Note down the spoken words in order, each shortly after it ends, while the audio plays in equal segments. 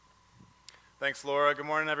Thanks, Laura. Good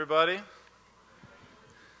morning, everybody.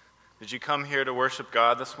 Did you come here to worship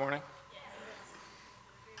God this morning?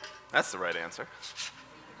 That's the right answer.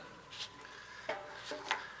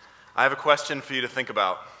 I have a question for you to think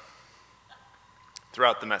about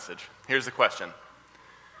throughout the message. Here's the question.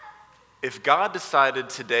 If God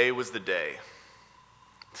decided today was the day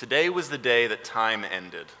that time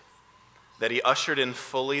ended, that he ushered in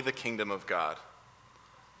fully the kingdom of God,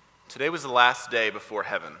 today was the last day before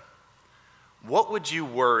heaven, what would you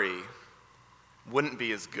worry wouldn't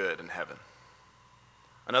be as good in heaven?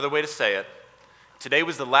 Another way to say it, today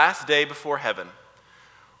was the last day before heaven,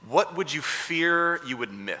 what would you fear you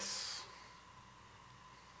would miss?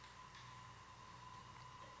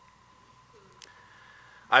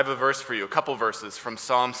 I have a verse for you, a couple verses from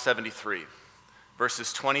Psalm 73,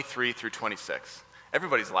 verses 23 through 26.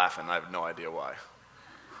 Everybody's laughing, I have no idea why.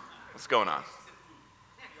 What's going on?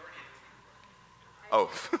 Oh,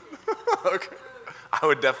 okay. I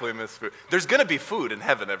would definitely miss food. There's going to be food in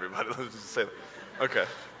heaven, everybody. Let's just say that. Okay.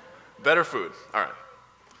 Better food. All right.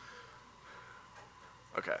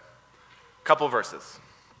 Okay. Couple verses.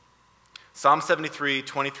 Psalm 73,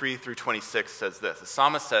 23 through 26 says this. The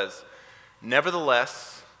psalmist says,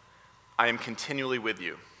 "Nevertheless, I am continually with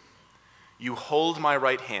you. You hold my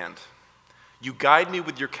right hand. You guide me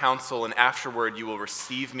with your counsel, and afterward you will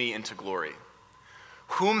receive me into glory.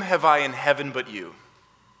 Whom have I in heaven but you?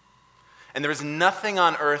 And there is nothing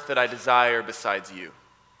on earth that I desire besides you.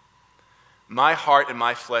 My heart and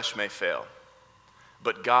my flesh may fail,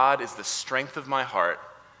 but God is the strength of my heart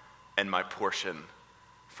and my portion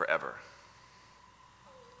forever."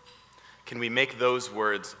 Can we make those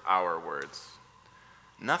words our words?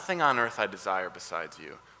 Nothing on earth I desire besides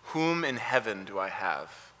you. Whom in heaven do I have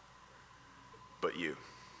but you?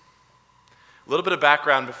 A little bit of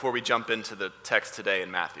background before we jump into the text today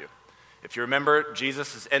in Matthew. If you remember,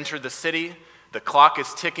 Jesus has entered the city. The clock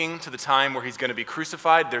is ticking to the time where he's going to be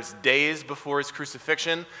crucified. There's days before his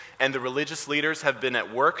crucifixion, and the religious leaders have been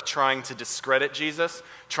at work trying to discredit Jesus,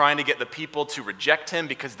 trying to get the people to reject him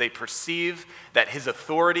because they perceive that his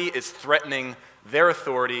authority is threatening their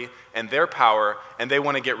authority and their power, and they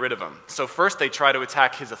want to get rid of him. So first they try to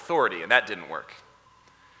attack his authority, and that didn't work.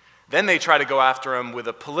 Then they try to go after him with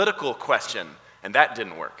a political question, and that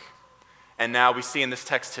didn't work. And now we see in this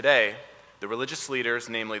text today, the religious leaders,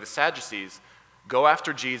 namely the Sadducees, go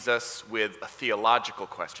after Jesus with a theological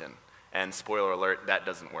question. And spoiler alert, that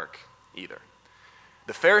doesn't work either.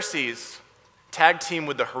 The Pharisees tag team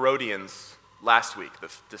with the Herodians last week. The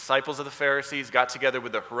disciples of the Pharisees got together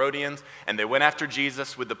with the Herodians, and they went after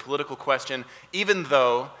Jesus with the political question, even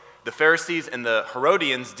though the Pharisees and the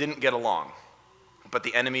Herodians didn't get along. But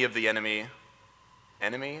the enemy of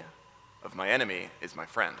my enemy is my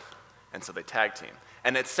friend. And so they tag team.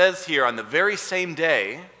 And it says here, on the very same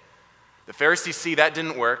day, the Pharisees see that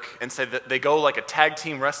didn't work and say that they go like a tag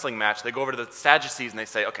team wrestling match. They go over to the Sadducees and they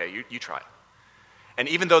say, okay, you try. And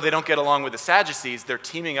even though they don't get along with the Sadducees, they're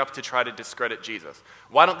teaming up to try to discredit Jesus.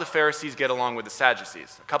 Why don't the Pharisees get along with the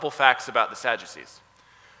Sadducees? A couple facts about the Sadducees.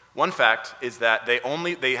 One fact is that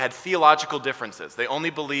they had theological differences. They only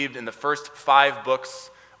believed in the first 5 books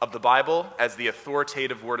of the Bible as the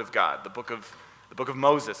authoritative word of God. The book of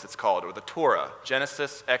Moses, it's called, or the Torah,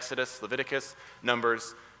 Genesis, Exodus, Leviticus,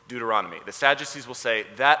 Numbers, Deuteronomy. The Sadducees will say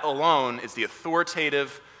that alone is the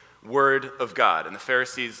authoritative word of God, and the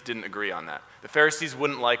Pharisees didn't agree on that. The Pharisees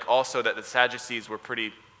wouldn't like also that the Sadducees were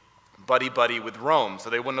pretty buddy-buddy with Rome, so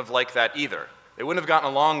they wouldn't have liked that either. They wouldn't have gotten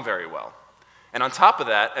along very well. And on top of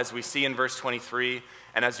that, as we see in verse 23,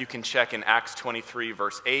 and as you can check in Acts 23,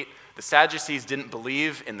 verse 8, the Sadducees didn't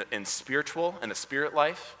believe in the spirit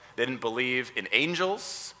life. They didn't believe in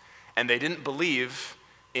angels, and they didn't believe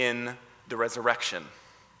in the resurrection,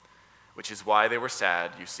 which is why they were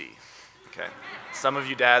sad, you see. Okay? Some of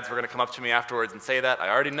you dads were going to come up to me afterwards and say that. I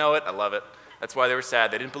already know it. I love it. That's why they were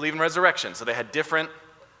sad. They didn't believe in resurrection, so they had different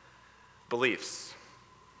beliefs.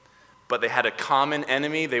 But they had a common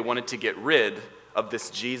enemy. They wanted to get rid of this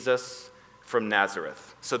Jesus from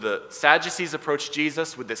Nazareth. So the Sadducees approached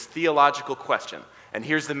Jesus with this theological question. And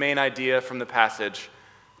here's the main idea from the passage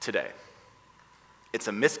today. It's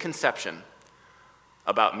a misconception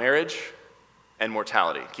about marriage and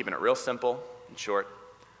mortality. Keeping it real simple and short.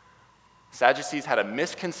 Sadducees had a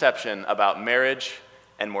misconception about marriage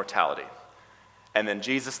and mortality. And then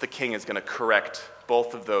Jesus the King is going to correct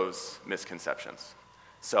both of those misconceptions.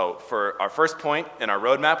 So for our first point in our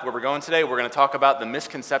roadmap where we're going today, we're going to talk about the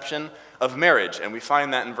misconception of marriage, and we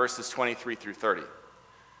find that in verses 23 through 30.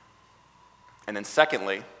 And then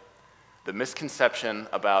secondly, the misconception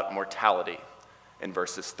about mortality in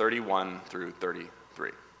verses 31 through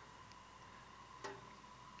 33.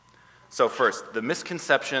 So first, the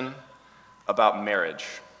misconception about marriage.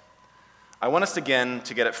 I want us again,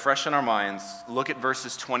 to get it fresh in our minds, look at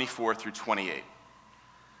verses 24 through 28.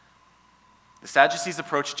 The Sadducees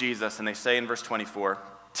approach Jesus and they say in verse 24,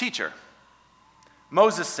 "Teacher,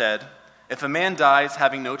 Moses said, if a man dies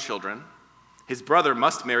having no children, his brother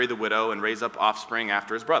must marry the widow and raise up offspring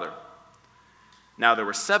after his brother. Now there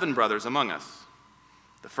were 7 brothers among us.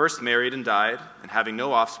 The first married and died, and having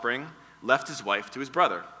no offspring, left his wife to his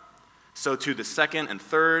brother. So too the second and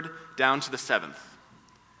third, down to the 7th.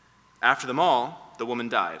 After them all, the woman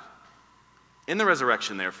died. In the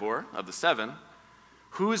resurrection, therefore, of the 7,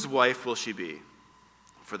 whose wife will she be?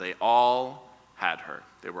 For they all had her."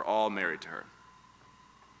 They were all married to her.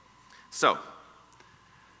 So,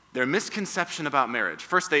 their misconception about marriage.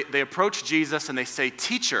 First, they approach Jesus and they say,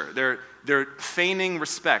 "Teacher." They're feigning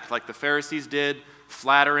respect, like the Pharisees did,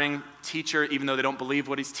 flattering teacher, even though they don't believe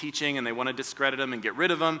what he's teaching and they want to discredit him and get rid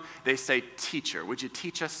of him. They say, "Teacher, would you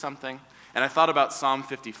teach us something?" And I thought about Psalm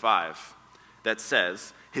 55 that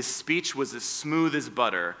says, "His speech was as smooth as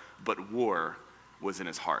butter, but war was in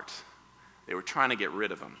his heart." They were trying to get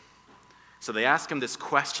rid of him. So they ask him this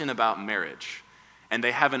question about marriage, and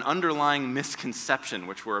they have an underlying misconception,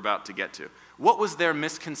 which we're about to get to. What was their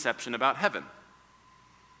misconception about heaven?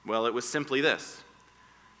 Well, it was simply this.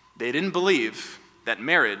 They didn't believe that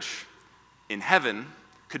marriage in heaven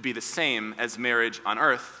could be the same as marriage on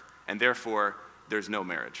earth, and therefore there's no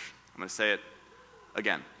marriage. I'm going to say it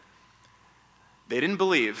again. They didn't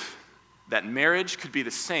believe that marriage could be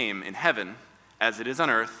the same in heaven as it is on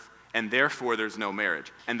earth, and therefore there's no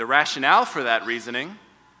marriage. And the rationale for that reasoning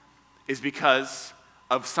is because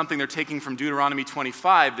of something they're taking from Deuteronomy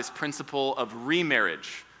 25, this principle of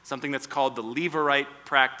remarriage, something that's called the Levirate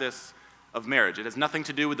practice of marriage. It has nothing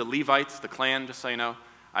to do with the Levites, the clan, just so you know.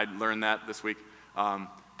 I learned that this week.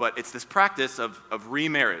 But it's this practice of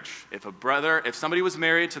remarriage. If somebody was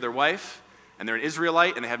married to their wife, and they're an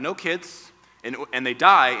Israelite, and they have no kids, and they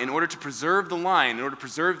die, in order to preserve the line, in order to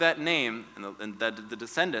preserve that name and the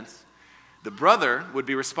descendants, the brother would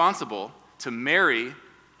be responsible to marry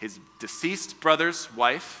his deceased brother's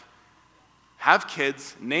wife, have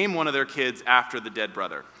kids, name one of their kids after the dead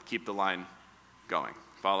brother, keep the line going.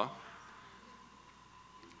 Follow?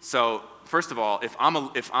 So, first of all, if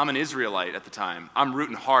I'm an Israelite at the time, I'm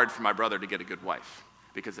rooting hard for my brother to get a good wife.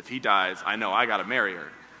 Because if he dies, I know I got to marry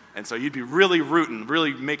her. And so you'd be really rooting,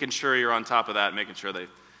 really making sure you're on top of that, making sure they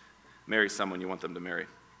marry someone you want them to marry.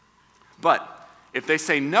 But if they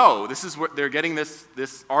say no, this is where they're getting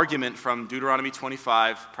this argument from Deuteronomy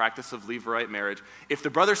 25, practice of Levirate marriage. If the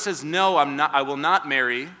brother says no, I will not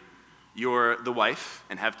marry the wife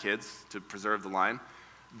and have kids to preserve the line,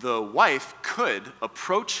 the wife could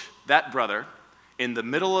approach that brother in the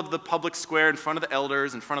middle of the public square, in front of the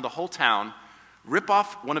elders, in front of the whole town, rip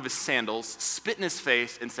off one of his sandals, spit in his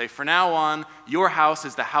face, and say, "From now on, your house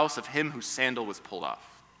is the house of him whose sandal was pulled off."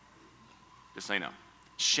 Just so you know.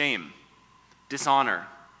 Shame, dishonor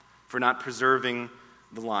for not preserving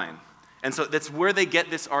the line. And so that's where they get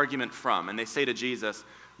this argument from. And they say to Jesus,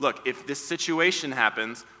 look, if this situation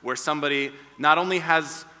happens where the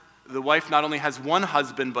wife not only has one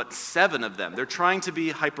husband, but 7 of them. They're trying to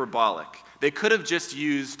be hyperbolic. They're trying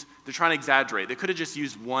to exaggerate. They could have just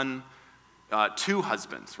used 2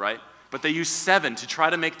 husbands, right? But they use 7 to try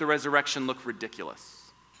to make the resurrection look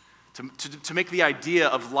ridiculous. To make the idea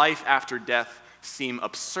of life after death seem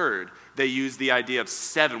absurd, they use the idea of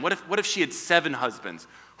 7. What if she had 7 husbands?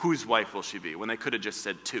 Whose wife will she be? When they could have just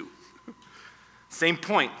said 2. Same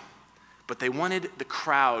point, but they wanted the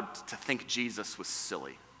crowd to think Jesus was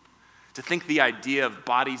silly, to think the idea of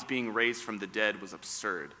bodies being raised from the dead was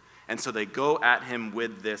absurd. And so they go at him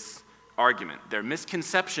with this argument. Their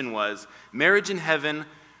misconception was marriage in heaven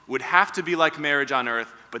would have to be like marriage on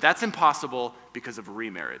earth, but that's impossible because of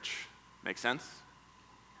remarriage. Make sense?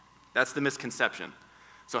 That's the misconception.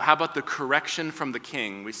 So how about the correction from the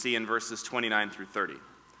king we see in verses 29 through 30?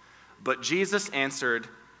 But Jesus answered,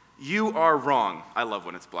 "You are wrong." I love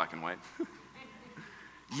when it's black and white.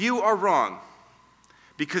 "You are wrong,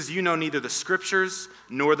 because you know neither the scriptures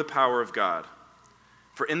nor the power of God.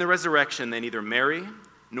 For in the resurrection they neither marry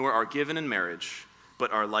nor are given in marriage,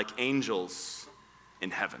 but are like angels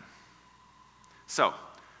in heaven." So,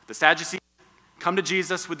 the Sadducees come to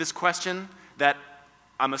Jesus with this question that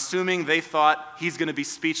I'm assuming they thought he's going to be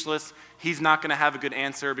speechless, he's not going to have a good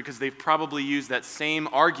answer, because they've probably used that same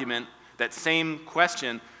argument, that same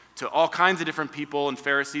question, to all kinds of different people and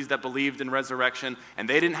Pharisees that believed in resurrection, and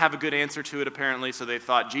they didn't have a good answer to it apparently, so they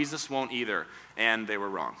thought Jesus won't either, and they were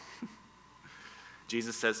wrong.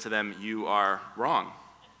 Jesus says to them, "You are wrong."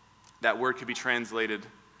 That word could be translated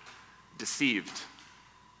deceived.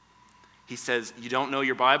 he says, you don't know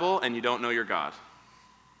your Bible and you don't know your God.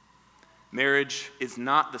 Marriage is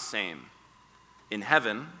not the same in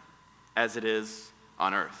heaven as it is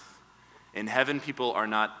on earth. In heaven, people are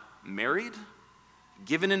not married,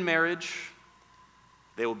 given in marriage.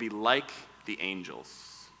 They will be like the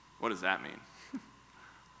angels. What does that mean?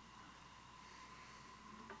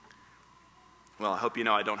 Well, I hope you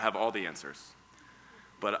know I don't have all the answers,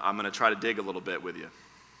 but I'm going to try to dig a little bit with you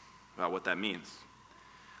about what that means.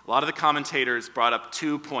 A lot of the commentators brought up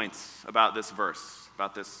 2 points about this verse,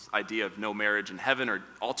 about this idea of no marriage in heaven or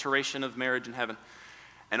alteration of marriage in heaven.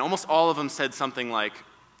 And almost all of them said something like,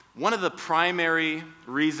 one of the primary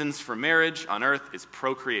reasons for marriage on earth is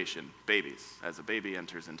procreation, babies, as a baby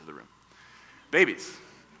enters into the room. Babies.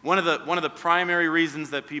 One of the primary reasons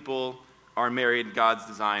that people are married, God's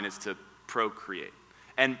design, is to procreate.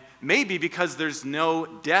 And maybe because there's no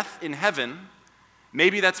death in heaven,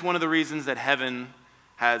 maybe that's one of the reasons that heaven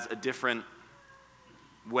has a different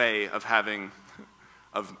way of having,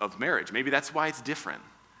 of marriage. Maybe that's why it's different.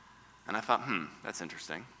 And I thought, that's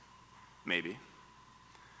interesting. Maybe.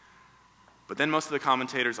 But then most of the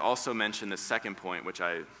commentators also mention the second point, which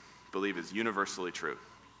I believe is universally true.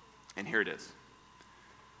 And here it is.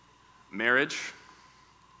 Marriage,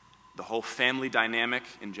 the whole family dynamic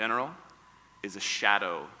in general, is a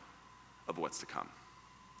shadow of what's to come.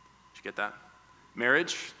 Did you get that?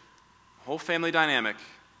 Marriage, the whole family dynamic,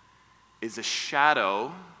 is a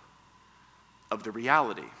shadow of the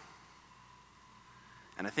reality.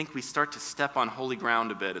 And I think we start to step on holy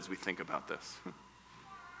ground a bit as we think about this.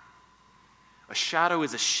 A shadow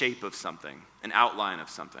is a shape of something, an outline of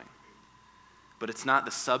something, but it's not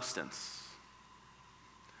the substance.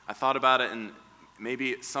 I thought about it, and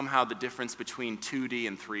maybe somehow the difference between 2D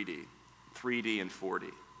and 3D, 3D and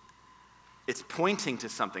 4D. It's pointing to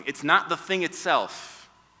something. It's not the thing itself.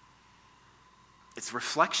 It's a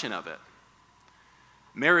reflection of it.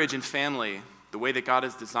 Marriage and family, the way that God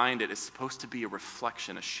has designed it, is supposed to be a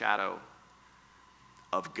reflection, a shadow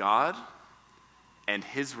of God and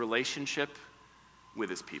his relationship with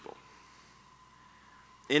his people.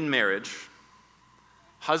 In marriage,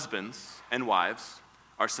 husbands and wives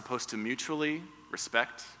are supposed to mutually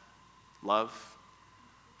respect, love,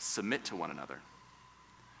 submit to one another.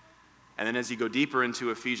 And then as you go deeper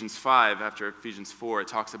into Ephesians 5, after Ephesians 4, it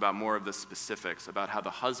talks about more of the specifics, about how the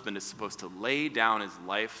husband is supposed to lay down his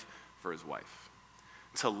life for his wife.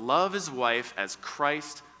 To love his wife as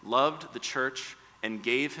Christ loved the church and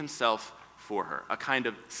gave himself for her. A kind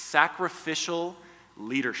of sacrificial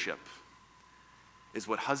leadership is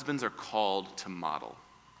what husbands are called to model.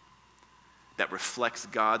 That reflects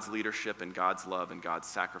God's leadership and God's love and God's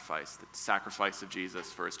sacrifice, the sacrifice of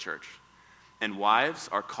Jesus for his church. And wives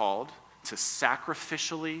are called to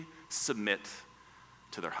sacrificially submit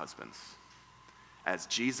to their husbands. As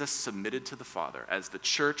Jesus submitted to the Father, as the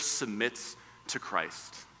church submits to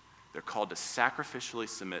Christ, they're called to sacrificially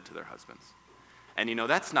submit to their husbands. And you know,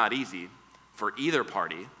 that's not easy for either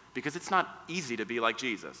party, because it's not easy to be like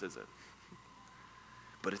Jesus, is it?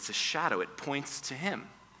 But it's a shadow. It points to him.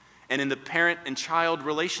 And in the parent and child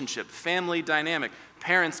relationship, family dynamic,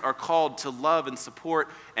 parents are called to love and support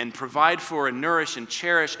and provide for and nourish and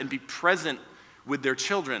cherish and be present with their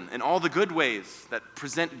children in all the good ways that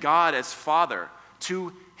present God as Father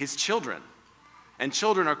to his children. And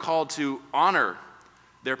children are called to honor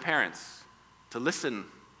their parents, to listen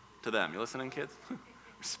to them. You listening, kids?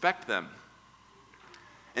 Respect them.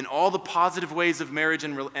 In all the positive ways of marriage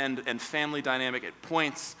and family dynamic, it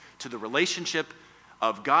points to the relationship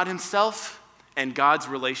of God himself and God's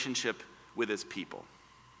relationship with his people.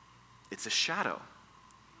 It's a shadow.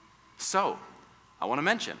 So, I want to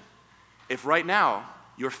mention, if right now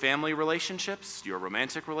your family relationships, your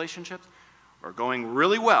romantic relationships, are going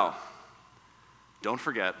really well, don't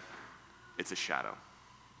forget, it's a shadow.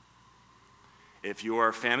 If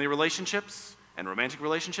your family relationships and romantic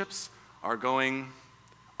relationships are going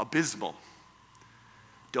abysmal,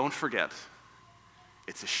 don't forget,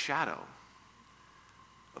 it's a shadow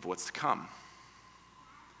of what's to come.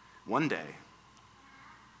 One day,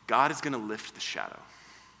 God is going to lift the shadow.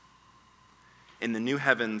 In the new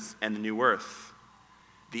heavens and the new earth,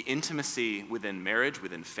 the intimacy within marriage,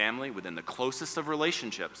 within family, within the closest of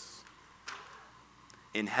relationships,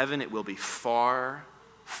 in heaven it will be far,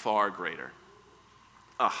 far greater,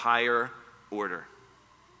 a higher order.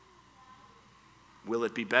 Will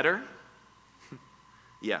it be better?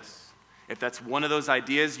 Yes. If that's one of those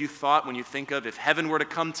ideas you thought when you think of, if heaven were to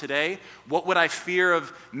come today, what would I fear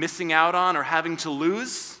of missing out on or having to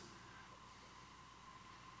lose?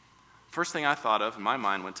 First thing I thought of in my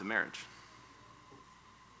mind went to marriage.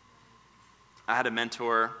 I had a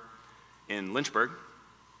mentor in Lynchburg,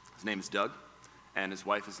 His name is Doug, and his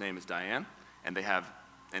wife, his name is Diane, and they have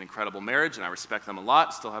an incredible marriage, and I respect them a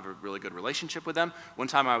lot, still have a really good relationship with them. One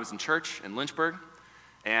time I was in church in Lynchburg,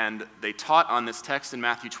 and they taught on this text in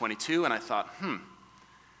Matthew 22, and I thought,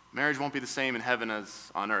 marriage won't be the same in heaven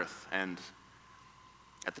as on earth. And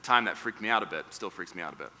at the time, that freaked me out a bit, still freaks me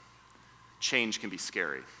out a bit. Change can be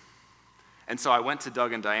scary. And so I went to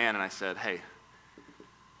Doug and Diane, and I said, hey,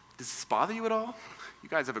 does this bother you at all? You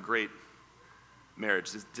guys have a great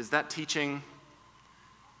marriage. Does that teaching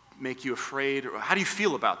make you afraid? Or how do you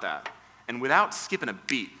feel about that? And without skipping a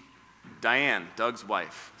beat, Diane, Doug's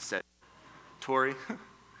wife, said, Tory,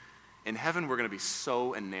 in heaven we're going to be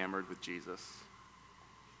so enamored with Jesus.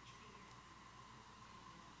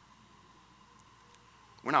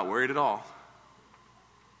 We're not worried at all.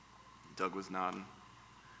 Doug was nodding.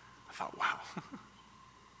 I thought, wow.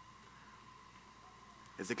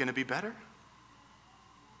 Is it going to be better?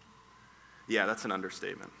 Yeah, that's an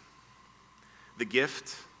understatement. The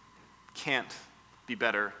gift can't be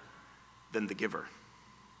better than the giver.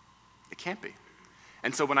 It can't be.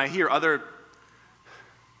 And so when I hear other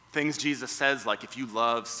things Jesus says, like if you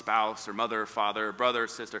love spouse or mother or father or brother or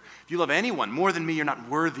sister, if you love anyone more than me, you're not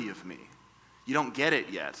worthy of me. You don't get it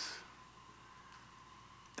yet.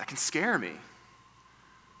 That can scare me.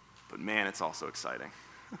 But man, it's also exciting.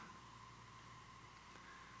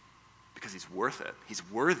 Because he's worth it. He's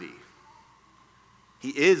worthy. He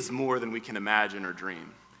is more than we can imagine or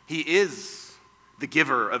dream. He is the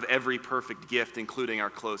giver of every perfect gift, including our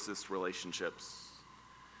closest relationships.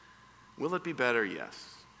 Will it be better?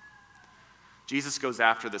 Yes. Jesus goes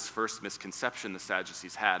after this first misconception the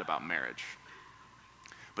Sadducees had about marriage.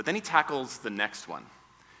 But then he tackles the next one,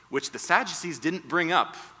 which the Sadducees didn't bring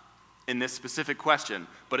up in this specific question,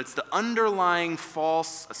 but it's the underlying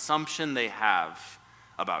false assumption they have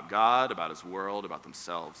about God, about his world, about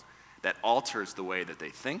themselves, that alters the way that they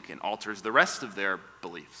think and alters the rest of their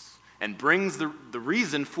beliefs and brings the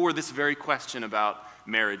reason for this very question about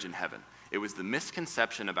marriage in heaven. It was the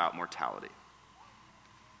misconception about mortality.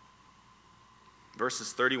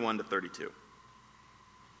 Verses 31 to 32.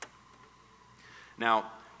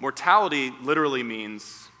 Now, mortality literally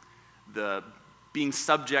means the being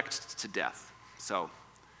subject to death. So,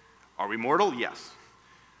 are we mortal? Yes.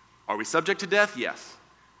 Are we subject to death? Yes.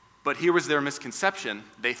 But here was their misconception.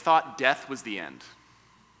 They thought death was the end.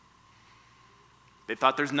 They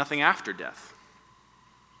thought there's nothing after death.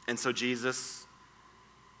 And so Jesus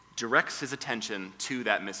directs his attention to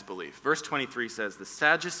that misbelief. Verse 23 says, the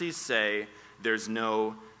Sadducees say there's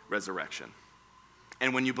no resurrection.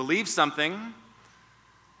 And when you believe something,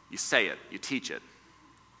 you say it, you teach it,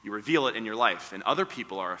 you reveal it in your life, and other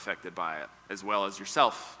people are affected by it, as well as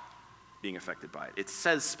yourself being affected by it. It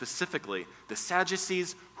says specifically, the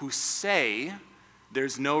Sadducees who say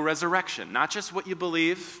there's no resurrection. Not just what you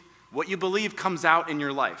believe comes out in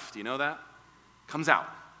your life. Do you know that? Comes out.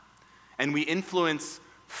 And we influence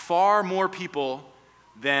far more people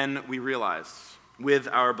than we realize with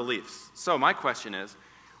our beliefs. So my question is,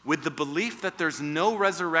 with the belief that there's no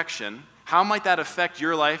resurrection, how might that affect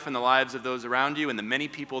your life and the lives of those around you and the many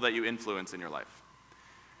people that you influence in your life?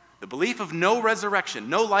 The belief of no resurrection,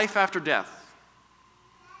 no life after death,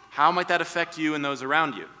 how might that affect you and those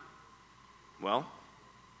around you? Well,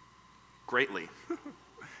 greatly. Have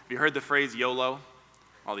you heard the phrase YOLO?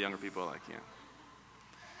 All the younger people are like, yeah.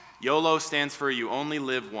 YOLO stands for you only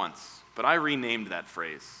live once, but I renamed that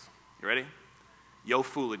phrase. You ready? Yo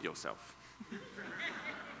fooled yourself.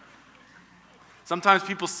 Sometimes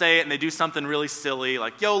people say it and they do something really silly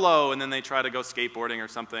like YOLO, and then they try to go skateboarding or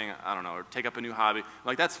something, I don't know, or take up a new hobby.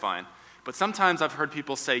 Like, that's fine. But sometimes I've heard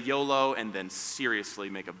people say YOLO and then seriously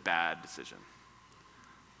make a bad decision.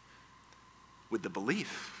 With the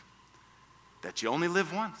belief that you only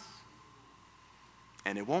live once.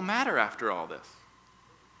 And it won't matter after all this.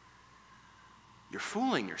 You're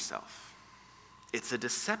fooling yourself. It's a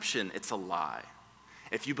deception. It's a lie.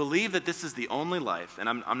 If you believe that this is the only life, and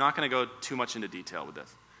I'm not going to go too much into detail with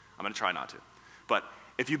this. I'm going to try not to. But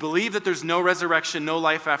if you believe that there's no resurrection, no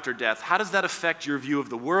life after death, how does that affect your view of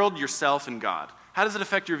the world, yourself, and God? How does it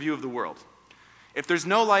affect your view of the world? If there's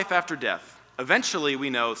no life after death, eventually we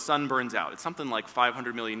know sun burns out. It's something like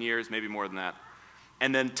 500 million years, maybe more than that.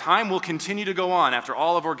 And then time will continue to go on after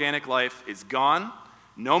all of organic life is gone.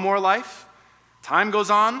 No more life. Time goes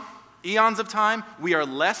on. Eons of time, we are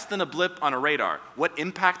less than a blip on a radar. What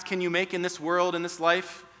impact can you make in this world, in this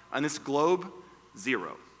life, on this globe?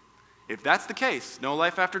 Zero. If that's the case, no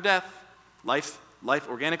life after death,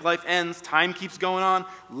 organic life ends, time keeps going on,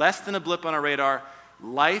 less than a blip on a radar,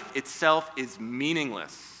 life itself is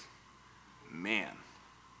meaningless. Man.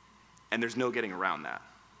 And there's no getting around that.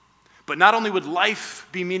 But not only would life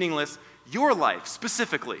be meaningless, your life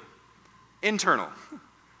specifically, internal,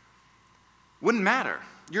 wouldn't matter.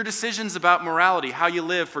 Your decisions about morality, how you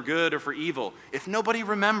live for good or for evil, if nobody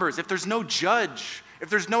remembers, if there's no judge, if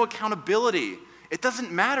there's no accountability, it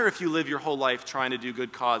doesn't matter if you live your whole life trying to do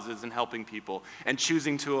good causes and helping people and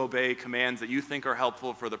choosing to obey commands that you think are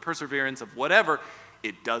helpful for the perseverance of whatever.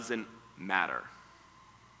 It doesn't matter.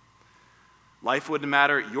 Life wouldn't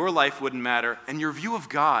matter, your life wouldn't matter, and your view of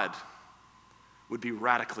God would be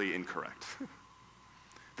radically incorrect.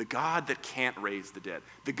 The God that can't raise the dead,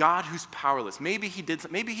 the God who's powerless. Maybe he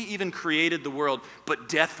even created the world, but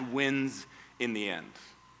death wins in the end.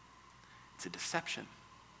 It's a deception.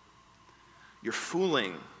 You're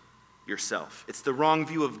fooling yourself. It's the wrong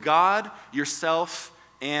view of God, yourself,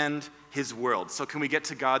 and his world. So can we get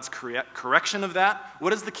to God's correction of that? What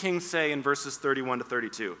does the king say in verses 31 to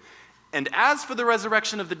 32? And as for the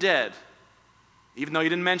resurrection of the dead, even though you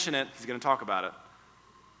didn't mention it, he's going to talk about it.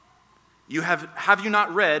 Have you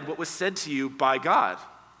not read what was said to you by God?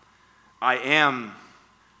 I am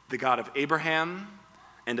the God of Abraham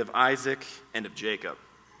and of Isaac and of Jacob.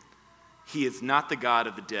 He is not the God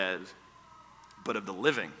of the dead, but of the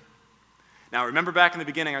living. Now, remember back in the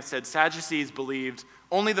beginning, I said Sadducees believed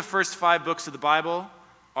only the first 5 books of the Bible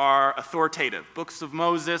are authoritative. Books of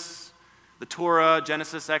Moses, the Torah,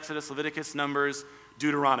 Genesis, Exodus, Leviticus, Numbers,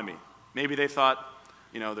 Deuteronomy. Maybe they thought,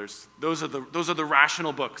 those are the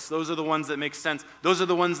rational books. Those are the ones that make sense. Those are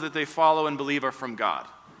the ones that they follow and believe are from God.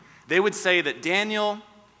 They would say that Daniel,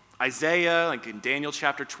 Isaiah, like in Daniel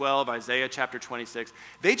chapter 12, Isaiah chapter 26,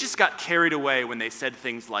 they just got carried away when they said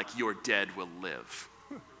things like, your dead will live.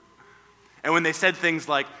 And when they said things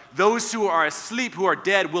like, those who are asleep, who are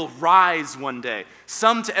dead, will rise one day.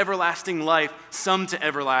 Some to everlasting life, some to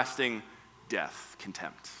everlasting death,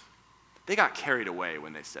 contempt. They got carried away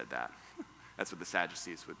when they said that. That's what the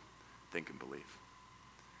Sadducees would think and believe.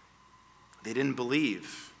 They didn't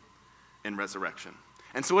believe in resurrection.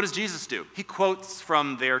 And so what does Jesus do? He quotes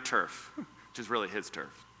from their turf, which is really his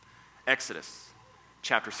turf. Exodus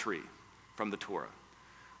chapter 3 from the Torah.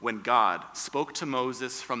 When God spoke to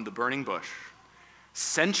Moses from the burning bush,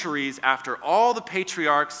 centuries after all the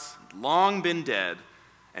patriarchs had long been dead,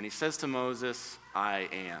 and he says to Moses, I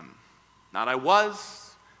am. Not I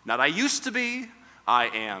was, not I used to be, I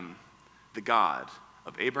am the God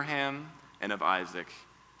of Abraham and of Isaac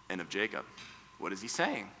and of Jacob. What is he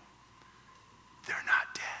saying? They're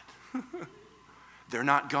not dead. They're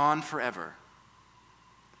not gone forever.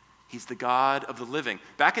 He's the God of the living.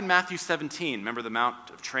 Back in Matthew 17, remember the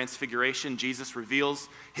Mount of Transfiguration? Jesus reveals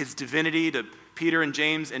his divinity to Peter and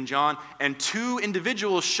James and John, and 2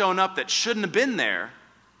 individuals shown up that shouldn't have been there.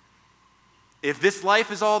 If this life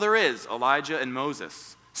is all there is, Elijah and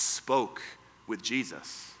Moses spoke with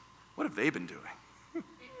Jesus. What have they been doing?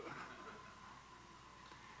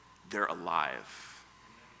 They're alive.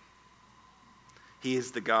 He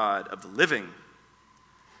is the God of the living,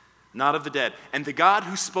 not of the dead. And the God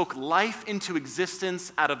who spoke life into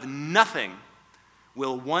existence out of nothing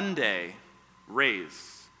will one day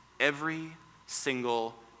raise every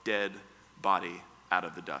single dead body out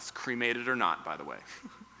of the dust, cremated or not, by the way.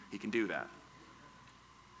 He can do that.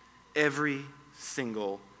 Every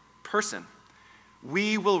single person.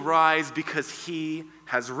 We will rise because he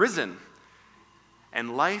has risen.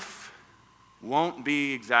 And life won't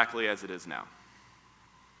be exactly as it is now.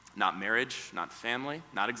 Not marriage, not family,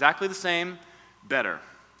 not exactly the same, better.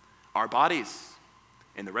 Our bodies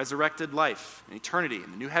in the resurrected life, in eternity,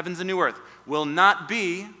 in the new heavens and new earth, will not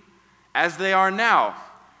be as they are now.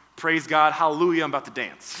 Praise God, hallelujah, I'm about to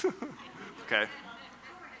dance. Okay?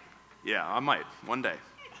 Yeah, I might, one day.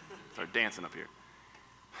 Start dancing up here.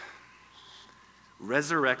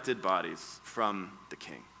 Resurrected bodies from the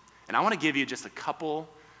King. And I want to give you just a couple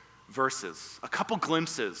verses, a couple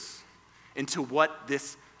glimpses into what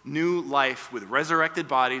this new life with resurrected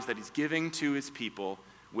bodies that he's giving to his people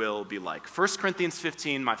will be like. 1 Corinthians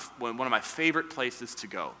 15, one of my favorite places to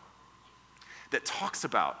go, that talks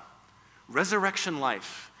about resurrection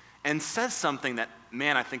life and says something that,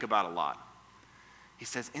 man, I think about a lot. He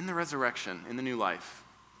says, in the resurrection, in the new life,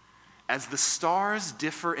 as the stars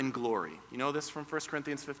differ in glory, you know this from 1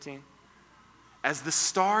 Corinthians 15? As the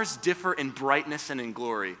stars differ in brightness and in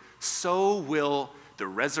glory, so will the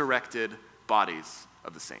resurrected bodies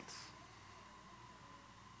of the saints.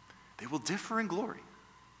 They will differ in glory.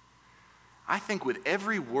 I think with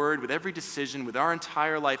every word, with every decision, with our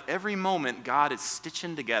entire life, every moment, God is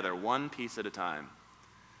stitching together one piece at a time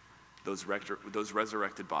those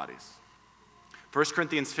resurrected bodies. 1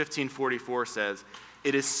 Corinthians 15:44 says,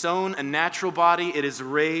 it is sown a natural body, it is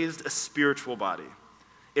raised a spiritual body.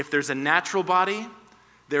 If there's a natural body,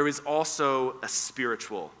 there is also a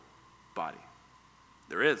spiritual body.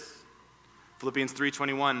 There is. Philippians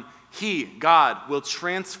 3:21, He, God, will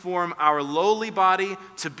transform our lowly body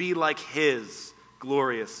to be like His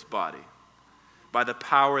glorious body by the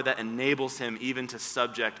power that enables Him even to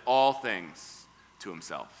subject all things to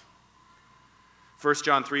Himself. 1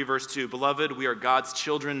 John 3, verse 2, Beloved, we are God's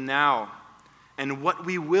children now, and what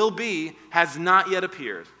we will be has not yet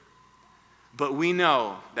appeared. But we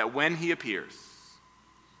know that when He appears,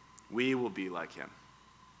 we will be like Him.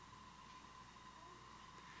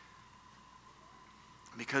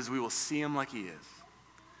 Because we will see Him like He is.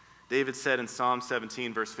 David said in Psalm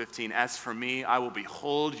 17, verse 15, As for me, I will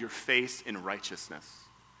behold your face in righteousness.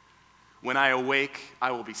 When I awake,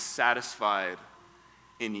 I will be satisfied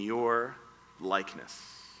in your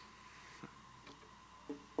likeness.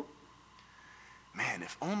 Man,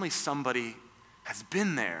 if only somebody has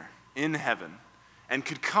been there in heaven and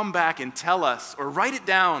could come back and tell us or write it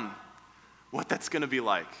down what that's going to be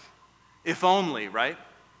like. If only, right?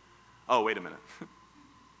 Oh, wait a minute.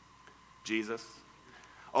 Jesus.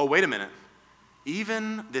 Oh, wait a minute.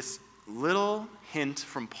 Even this little hint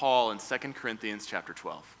from Paul in 2 Corinthians chapter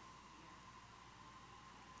 12.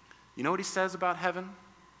 You know what he says about heaven?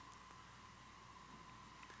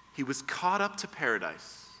 He was caught up to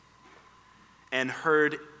paradise and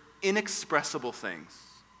heard inexpressible things,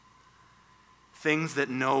 things that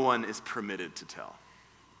no one is permitted to tell.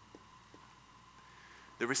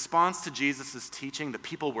 The response to Jesus' teaching, the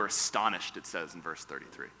people were astonished, it says in verse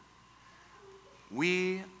 33.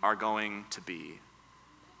 We are going to be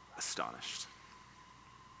astonished.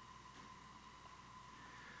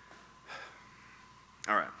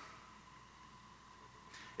 All right.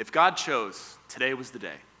 If God chose today was the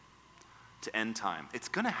day to end time, it's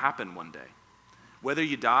going to happen one day. Whether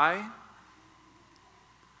you die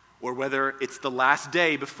or whether it's the last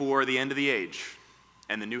day before the end of the age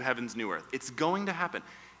and the new heavens, new earth, it's going to happen.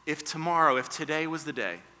 If today was the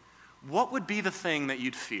day, what would be the thing that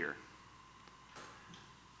you'd fear?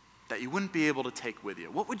 That you wouldn't be able to take with you?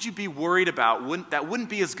 What would you be worried about that wouldn't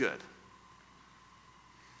be as good?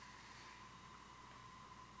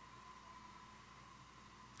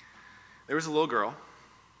 There was a little girl,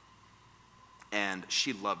 and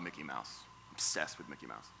she loved Mickey Mouse, obsessed with Mickey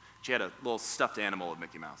Mouse. She had a little stuffed animal of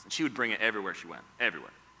Mickey Mouse, and she would bring it everywhere she went,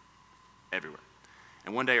 everywhere.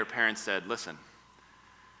 And one day her parents said, listen,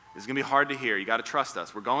 this is going to be hard to hear. You got to trust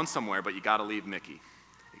us. We're going somewhere, but you got to leave Mickey.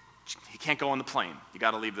 He can't go on the plane. You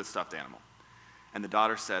got to leave the stuffed animal. And the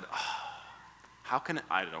daughter said, how can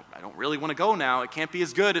I don't really want to go now. It can't be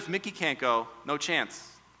as good if Mickey can't go. No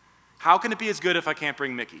chance. How can it be as good if I can't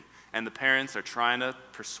bring Mickey? And the parents are trying to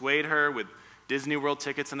persuade her with Disney World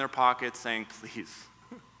tickets in their pockets, saying, please,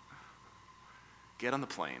 get on the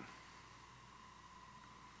plane.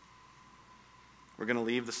 We're going to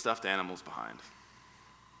leave the stuffed animals behind.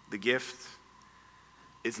 The gift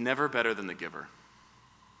is never better than the giver.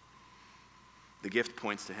 The gift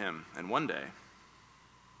points to Him. And one day,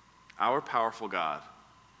 our powerful God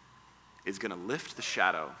is going to lift the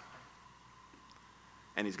shadow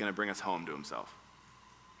and He's going to bring us home to Himself.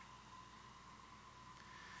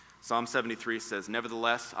 Psalm 73 says,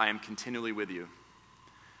 Nevertheless, I am continually with you.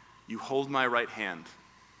 You hold my right hand.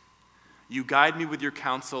 You guide me with your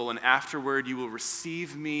counsel, and afterward you will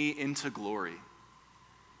receive me into glory.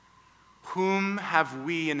 Whom have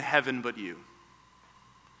we in heaven but you?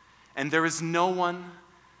 And there is no one,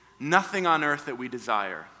 nothing on earth that we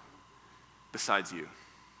desire besides you.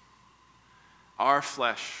 Our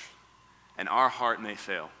flesh and our heart may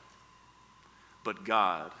fail, but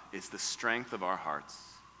God is the strength of our hearts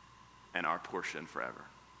and our portion forever.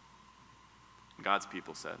 God's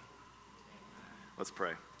people said. Let's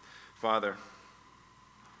pray. Father,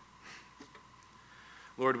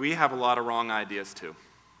 Lord, we have a lot of wrong ideas too.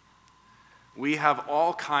 We have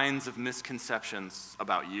all kinds of misconceptions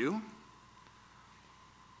about you,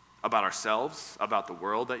 about ourselves, about the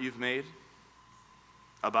world that you've made,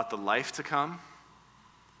 about the life to come.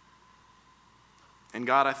 And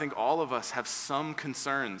God, I think all of us have some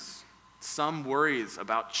concerns, some worries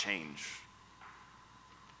about change.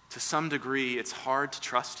 To some degree, it's hard to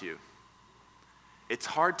trust you. It's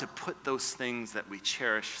hard to put those things that we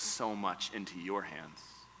cherish so much into your hands,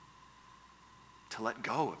 to let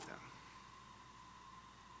go of them.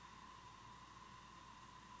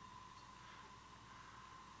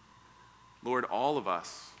 Lord, all of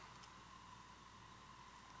us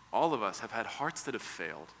have had hearts that have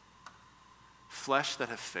failed, flesh that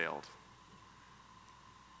have failed.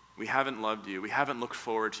 We haven't loved you. We haven't looked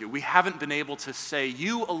forward to you. We haven't been able to say,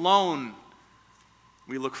 you alone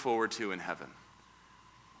we look forward to in heaven.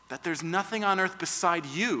 That there's nothing on earth beside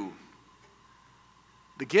you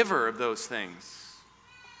the giver of those things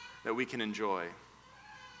that we can enjoy,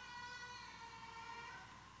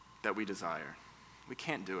 that we desire. We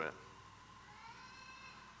can't do it.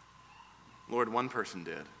 Lord, one person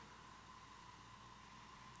did.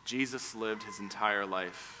 Jesus lived his entire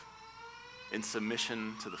life in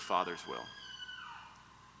submission to the Father's will.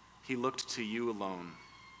 He looked to you alone.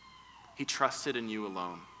 He trusted in you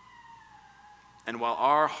alone. And while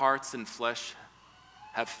our hearts and flesh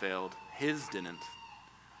have failed, his didn't.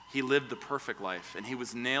 He lived the perfect life, and he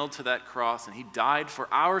was nailed to that cross, and he died for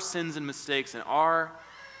our sins and mistakes and our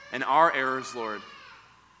errors, Lord,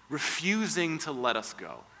 refusing to let us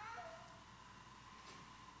go.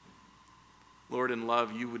 Lord, in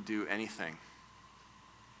love, you would do anything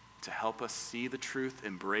to help us see the truth,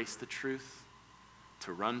 embrace the truth,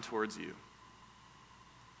 to run towards you.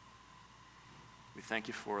 We thank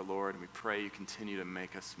you for it, Lord, and we pray you continue to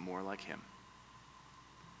make us more like him.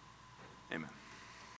 Amen.